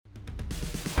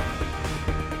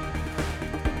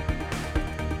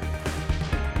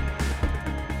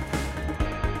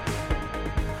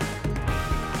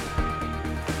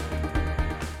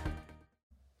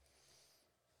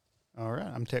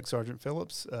I'm Tech Sergeant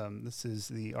Phillips. This is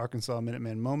the Arkansas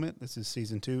Minuteman Moment. This is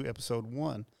Season 2, Episode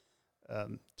 1.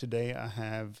 Today I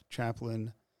have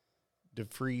Chaplain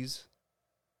DeFries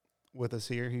with us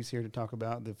here. He's here to talk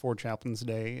about the Four Chaplains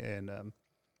Day and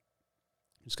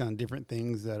just kind of different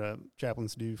things that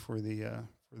chaplains do for the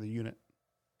unit.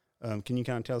 Can you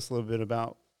kind of tell us a little bit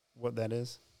about what that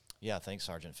is? Yeah, thanks,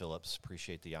 Sergeant Phillips.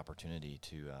 Appreciate the opportunity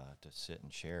to sit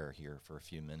and share here for a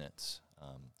few minutes.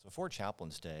 So for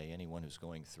Chaplains Day, anyone who's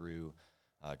going through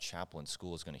chaplain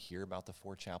school is going to hear about the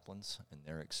four chaplains and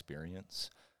their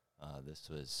experience. This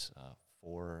was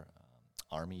four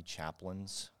Army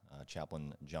chaplains.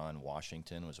 Chaplain John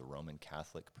Washington was a Roman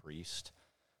Catholic priest.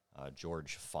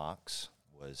 George Fox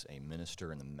was a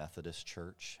minister in the Methodist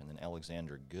Church. And then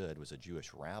Alexander Good was a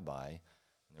Jewish rabbi.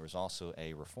 And there was also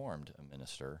a Reformed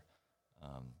minister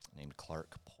named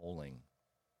Clark Poling.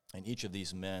 And each of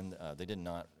these men, they did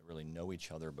not really know each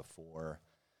other before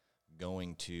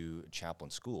going to chaplain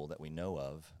school that we know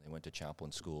of. They went to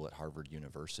chaplain school at Harvard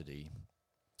University.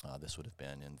 This would have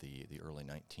been in the early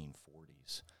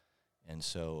 1940s. And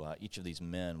so each of these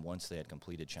men, once they had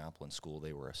completed chaplain school,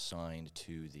 they were assigned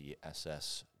to the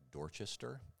SS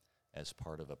Dorchester as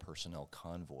part of a personnel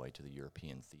convoy to the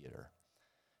European theater.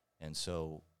 And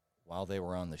so while they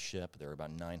were on the ship, there were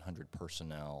about 900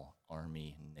 personnel,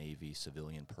 Army, Navy,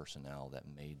 civilian personnel that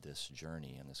made this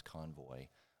journey and this convoy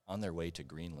on their way to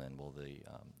Greenland. Well,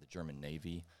 the German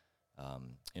Navy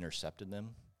intercepted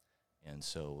them, and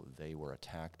so they were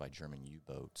attacked by German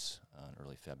U-boats in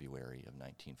early February of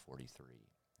 1943.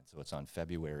 And so it's on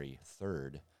February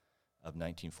 3rd of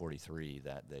 1943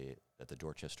 that the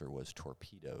Dorchester was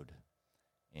torpedoed.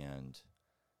 And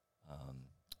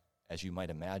as you might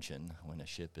imagine, when a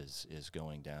ship is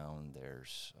going down,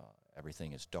 there's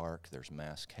everything is dark, there's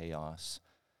mass chaos,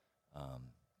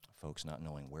 folks not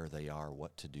knowing where they are,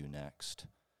 what to do next.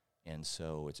 And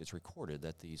so it's recorded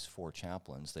that these four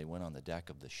chaplains, they went on the deck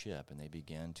of the ship and they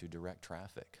began to direct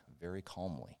traffic very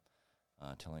calmly,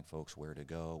 telling folks where to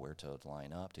go, where to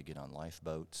line up, to get on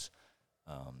lifeboats.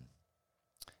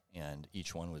 And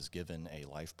each one was given a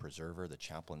life preserver. The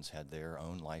chaplains had their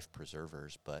own life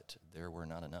preservers, but there were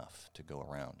not enough to go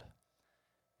around.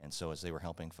 And so as they were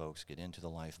helping folks get into the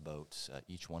lifeboats,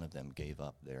 each one of them gave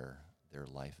up their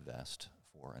life vest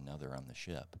for another on the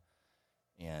ship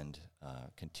and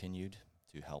continued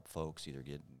to help folks either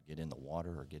get in the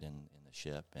water or get in the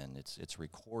ship. And it's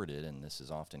recorded, and this is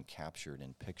often captured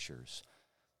in pictures,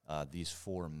 these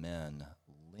four men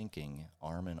linking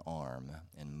arm in arm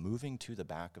and moving to the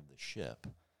back of the ship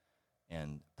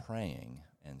and praying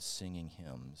and singing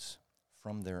hymns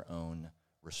from their own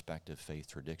respective faith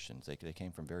traditions. They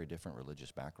came from very different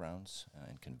religious backgrounds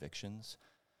and convictions.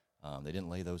 They didn't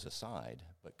lay those aside,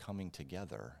 but coming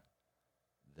together,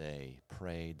 they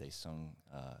prayed, they sung,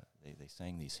 they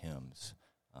sang these hymns,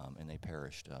 and they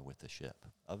perished with the ship.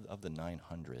 Of the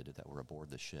 900 that were aboard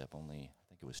the ship, only I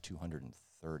think it was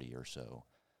 230 or so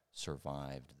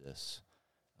survived this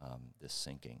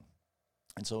sinking.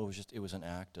 And so it was an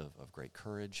act of great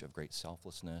courage, of great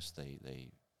selflessness.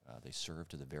 They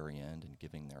served to the very end in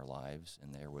giving their lives,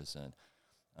 and there was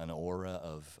an aura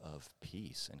of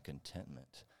peace and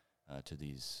contentment to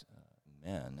these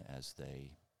men as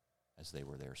they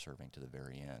were there serving to the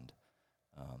very end.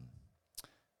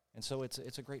 And so it's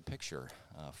a great picture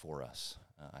for us,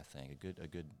 I think, a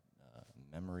good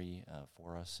memory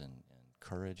for us and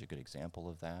courage, a good example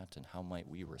of that, and how might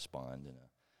we respond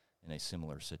in a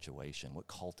similar situation? What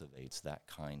cultivates that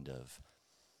kind of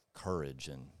courage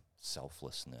and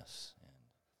selflessness, and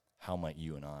how might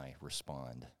you and I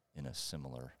respond in a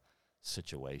similar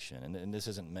situation? And this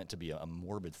isn't meant to be a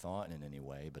morbid thought in any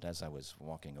way, but as I was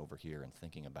walking over here and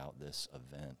thinking about this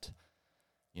event,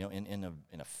 you know,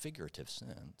 in a figurative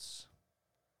sense,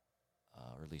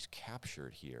 or at least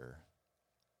captured here,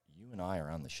 you and I are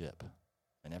on the ship,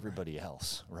 and everybody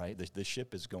else, right? The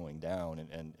ship is going down,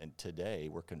 and today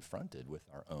we're confronted with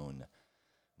our own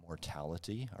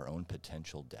mortality, our own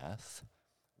potential death.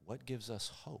 What gives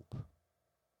us hope?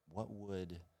 What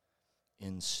would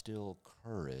instill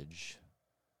courage?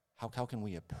 How can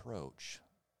we approach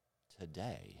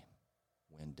today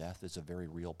when death is a very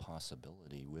real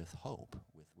possibility with hope,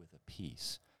 with a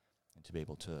peace, and to be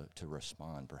able to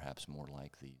respond perhaps more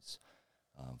like these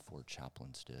four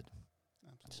chaplains did?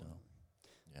 Absolutely. So,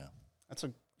 yeah.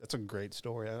 That's a great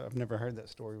story. I've never heard that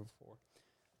story before.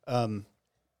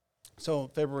 So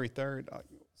February 3rd,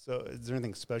 so is there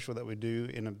anything special that we do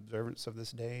in observance of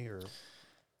this day, or?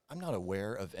 I'm not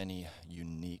aware of any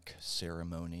unique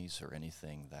ceremonies or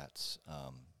anything that's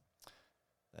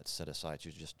set aside.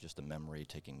 It's just a memory,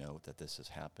 taking note that this has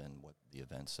happened, what the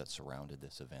events that surrounded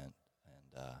this event,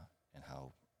 and and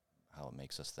how it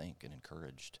makes us think, and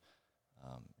encouraged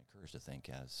to think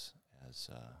as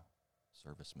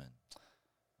servicemen.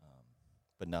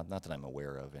 But not that I'm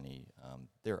aware of any.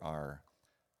 There are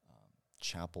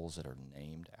chapels that are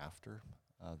named after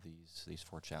these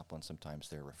four chaplains. Sometimes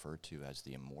they're referred to as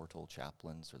the immortal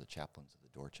chaplains or the chaplains of the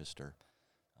Dorchester.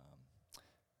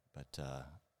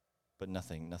 But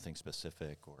nothing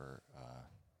specific or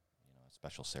a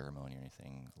special ceremony or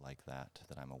anything like that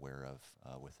I'm aware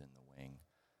of within the wing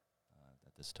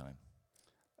at this time.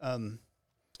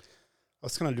 I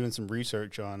was kind of doing some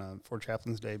research on Fort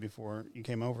Chaplain's Day before you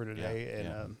came over today,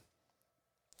 and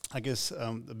I guess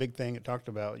the big thing it talked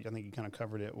about, I think you kind of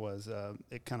covered it, was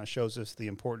it kind of shows us the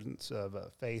importance of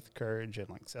faith, courage, and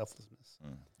like selflessness.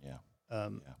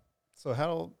 So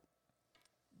how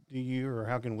do you, or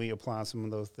how can we apply some of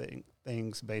those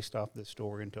things based off this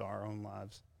story into our own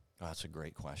lives? Oh, that's a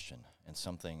great question, and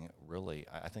something really,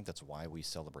 I think that's why we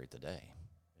celebrate the day,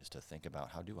 is to think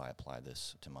about how do I apply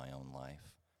this to my own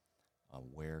life?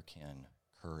 Where can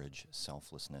courage,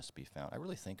 selflessness be found? I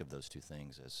really think of those two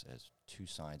things as two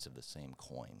sides of the same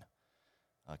coin.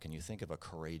 Can you think of a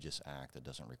courageous act that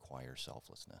doesn't require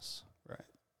selflessness? Right.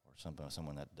 Or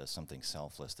someone that does something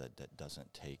selfless that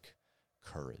doesn't take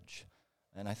courage?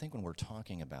 And I think when we're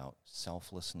talking about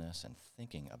selflessness and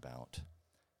thinking about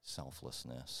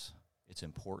selflessness, it's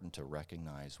important to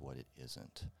recognize what it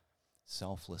isn't.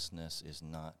 Selflessness is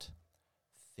not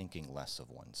thinking less of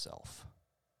oneself,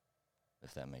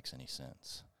 if that makes any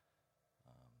sense.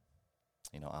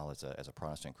 I'll, as a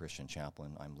Protestant Christian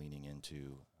chaplain, I'm leaning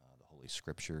into the Holy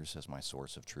Scriptures as my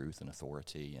source of truth and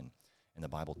authority, and the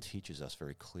Bible teaches us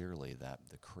very clearly that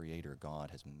the Creator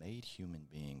God has made human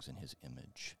beings in His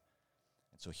image.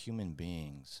 And so human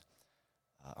beings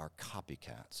are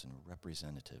copycats and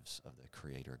representatives of the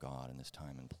Creator God in this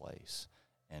time and place.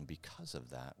 And because of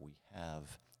that, we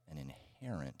have an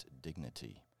inherent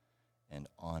dignity and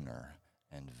honor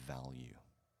and value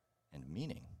and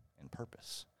meaning and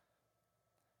purpose.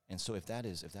 And so if that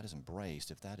is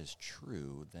embraced, if that is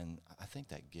true, then I think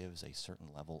that gives a certain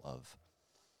level of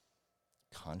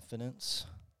confidence,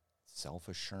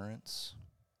 self-assurance,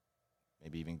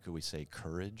 maybe even could we say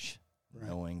courage, right,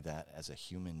 knowing that as a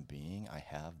human being I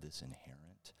have this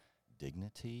inherent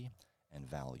dignity and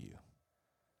value.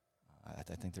 I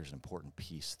think there's an important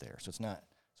piece there. So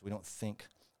we don't think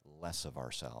less of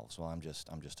ourselves. Well, I'm just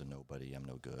a nobody. I'm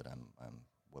no good.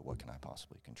 What can I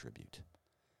possibly contribute?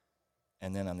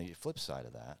 And then on the flip side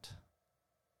of that,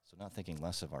 so not thinking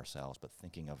less of ourselves, but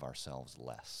thinking of ourselves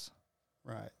less.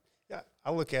 Right. Yeah,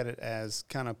 I look at it as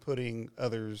kind of putting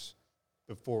others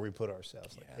before we put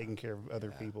ourselves, like taking care of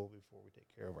other people before we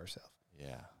take care of ourselves.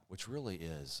 Yeah, which really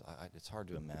is, it's hard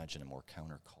to imagine a more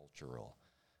countercultural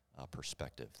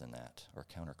perspective than that, or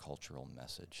countercultural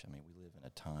message. I mean, we live in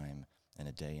a time and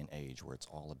a day and age where it's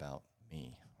all about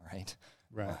me, right?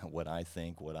 Right. What I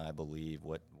think, what I believe,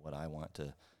 what I want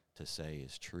to say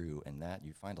is true, and that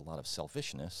you find a lot of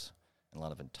selfishness and a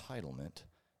lot of entitlement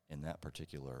in that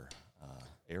particular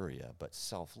area. But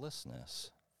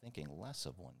selflessness, thinking less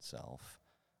of oneself,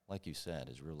 like you said,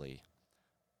 is really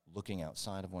looking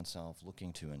outside of oneself,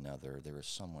 looking to another. There is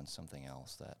something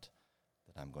else that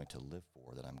I'm going to live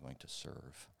for, that I'm going to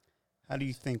serve. How do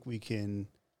you think we can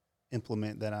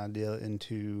implement that idea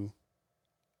into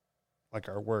like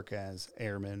our work as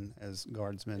airmen, as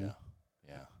guardsmen?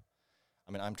 Yeah.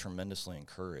 I mean, I'm tremendously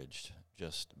encouraged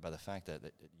just by the fact that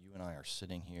you and I are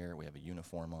sitting here. We have a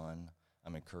uniform on.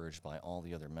 I'm encouraged by all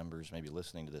the other members maybe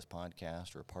listening to this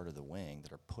podcast or a part of the wing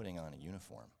that are putting on a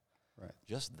uniform. Right.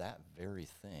 Just that very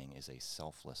thing is a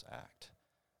selfless act.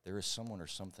 There is someone or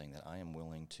something that I am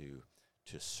willing to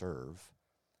serve,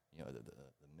 the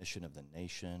mission of the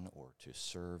nation, or to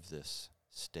serve this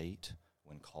state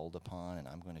when called upon, and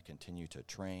I'm going to continue to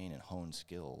train and hone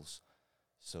skills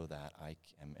so that I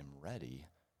am ready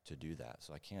to do that.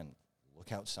 So I can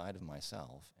look outside of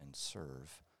myself and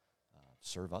serve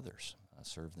others,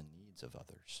 serve the needs of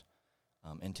others.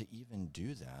 And to even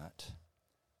do that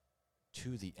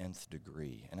to the nth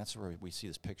degree. And that's where we see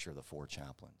this picture of the four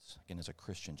chaplains. Again, as a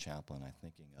Christian chaplain, I'm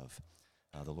thinking of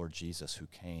the Lord Jesus, who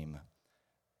came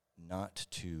not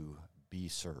to be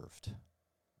served,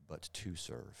 but to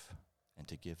serve, and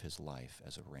to give his life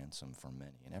as a ransom for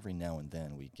many. And every now and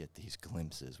then we get these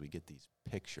glimpses, we get these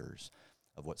pictures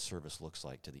of what service looks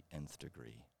like to the nth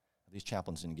degree. These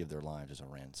chaplains didn't give their lives as a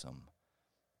ransom,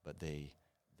 but they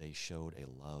showed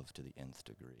a love to the nth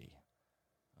degree.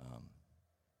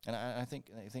 And I think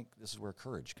this is where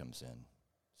courage comes in.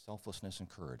 Selflessness and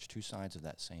courage, two sides of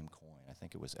that same coin. I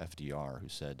think it was FDR who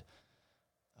said,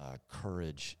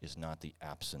 courage is not the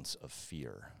absence of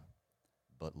fear,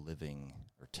 but living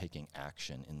or taking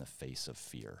action in the face of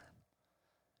fear.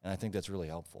 And I think that's really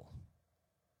helpful.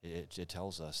 It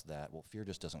tells us that, well, fear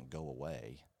just doesn't go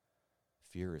away.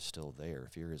 Fear is still there.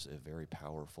 Fear is a very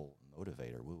powerful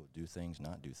motivator. We will do things,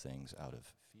 not do things out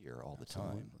of fear all the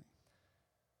time.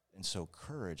 And so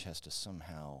courage has to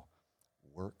somehow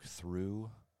work through,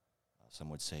 some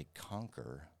would say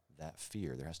conquer, that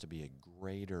fear. There has to be a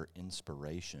greater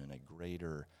inspiration, a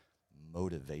greater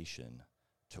motivation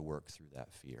to work through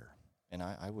that fear. And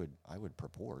I would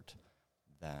purport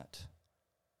that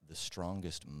the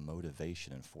strongest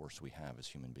motivation and force we have as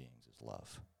human beings is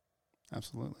love.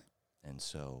 Absolutely. And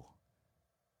so,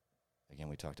 again,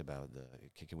 we talked about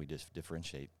can we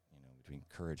differentiate, between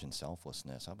courage and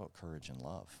selflessness? How about courage and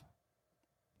love?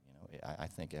 I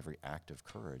think every act of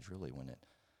courage, really, when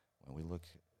we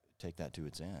take that to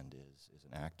its end, is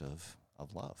an act of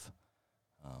love.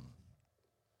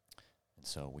 And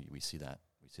so we see that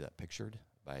pictured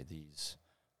by these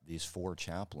four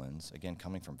chaplains, again,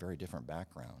 coming from very different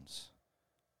backgrounds.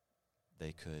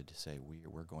 They could say,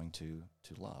 we're going to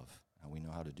love. And we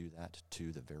know how to do that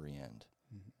to the very end.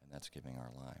 Mm-hmm. And that's giving our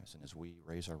lives. And as we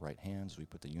raise our right hands, we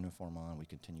put the uniform on, we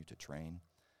continue to train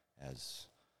as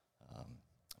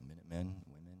Minutemen,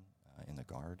 women in the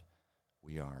Guard.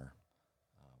 We're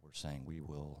saying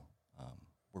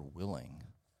we're willing,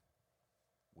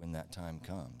 when that time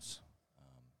comes,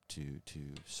 to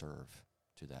serve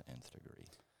to that nth degree.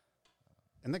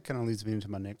 And that kind of leads me into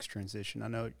my next transition. I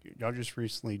know y'all just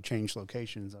recently changed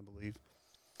locations, I believe.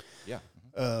 Yeah.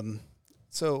 Mm-hmm.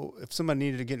 So if somebody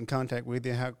needed to get in contact with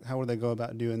you, how would they go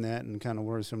about doing that, and kind of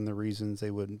what are some of the reasons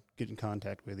they would get in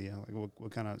contact with you? Like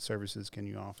what kind of services can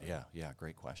you offer? Yeah,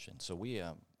 great question. So we,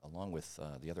 along with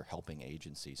the other helping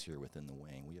agencies here within the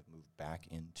wing, we have moved back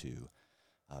into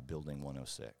Building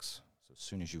 106. So as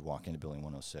soon as you walk into Building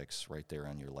 106, right there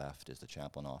on your left is the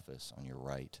chaplain office. On your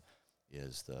right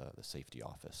is the safety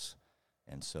office.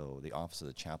 And so the office of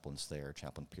the chaplain's there.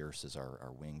 Chaplain Pierce is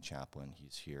our wing chaplain.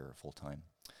 He's here full-time.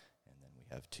 And then we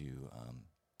have two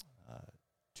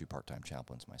part-time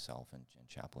chaplains, myself and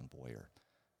Chaplain Boyer.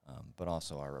 But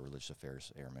also our religious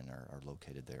affairs airmen are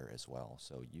located there as well.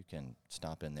 So you can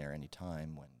stop in there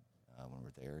anytime when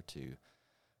we're there to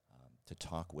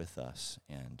talk with us.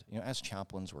 And as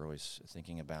chaplains, we're always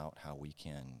thinking about how we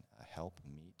can help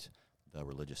meet the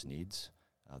religious needs,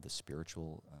 the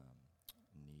spiritual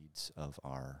needs of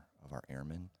our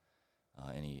airmen,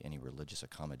 any religious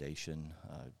accommodation,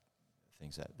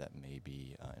 things that may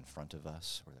be in front of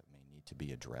us or that may need to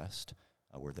be addressed.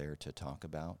 We're there to talk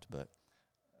about. But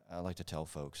I like to tell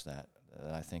folks that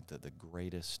I think that the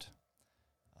greatest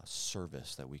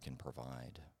service that we can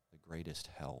provide, the greatest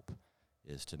help,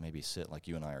 is to maybe sit like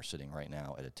you and I are sitting right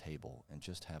now at a table and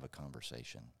just have a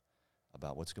conversation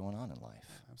about what's going on in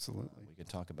life. Absolutely. We can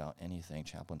talk about anything.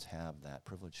 Chaplains have that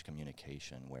privileged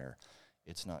communication where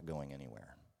it's not going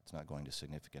anywhere. It's not going to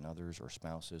significant others or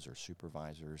spouses or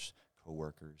supervisors,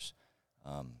 coworkers.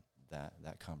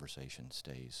 That conversation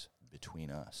stays between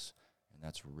us, and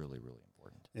that's really, really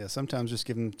important. Yeah, sometimes just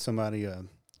giving somebody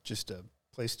just a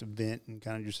place to vent and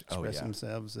kind of just express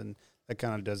themselves, and that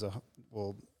kind of does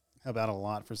help out a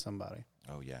lot for somebody.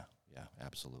 Oh yeah,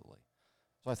 absolutely.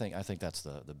 So I think that's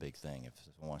the big thing. If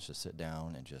someone wants to sit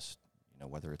down and just,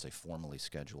 whether it's a formally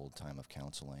scheduled time of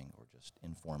counseling or just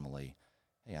informally,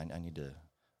 hey, I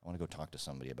want to go talk to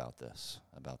somebody about this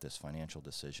financial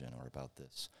decision or about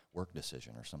this work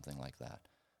decision or something like that.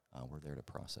 We're there to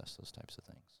process those types of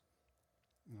things.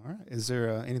 All right. Is there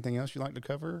anything else you'd like to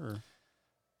cover? Or?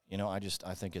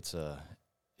 I think it's a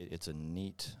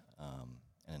neat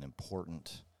and an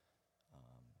important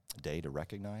day to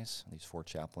recognize these four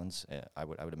chaplains. I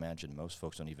would imagine most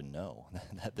folks don't even know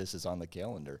that this is on the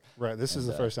calendar. Right. This is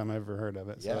the first time I ever heard of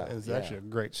it. So it's actually a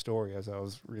great story as I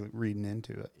was really reading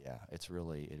into it. Yeah, it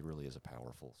really is a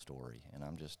powerful story. And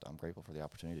I'm grateful for the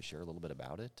opportunity to share a little bit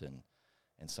about it and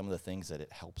some of the things that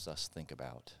it helps us think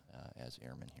about as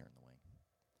airmen here in the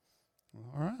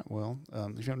wing. All right. Well,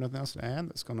 if you have nothing else to add,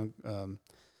 that's going to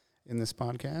end this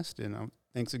podcast. And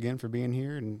thanks again for being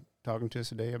here and talking to us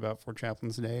today about Four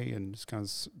Chaplains Day and just kind of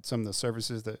some of the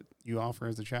services that you offer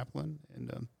as a chaplain.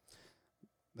 And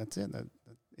that's it. That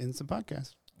ends the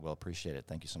podcast. Well, appreciate it.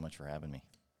 Thank you so much for having me.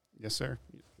 Yes, sir.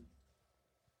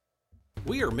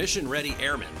 We are Mission Ready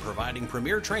Airmen, providing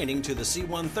premier training to the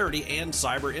C-130 and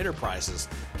cyber enterprises,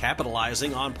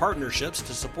 capitalizing on partnerships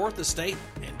to support the state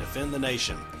and defend the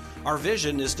nation. Our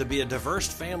vision is to be a diverse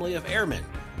family of airmen,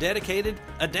 dedicated,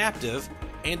 adaptive,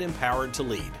 and empowered to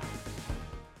lead.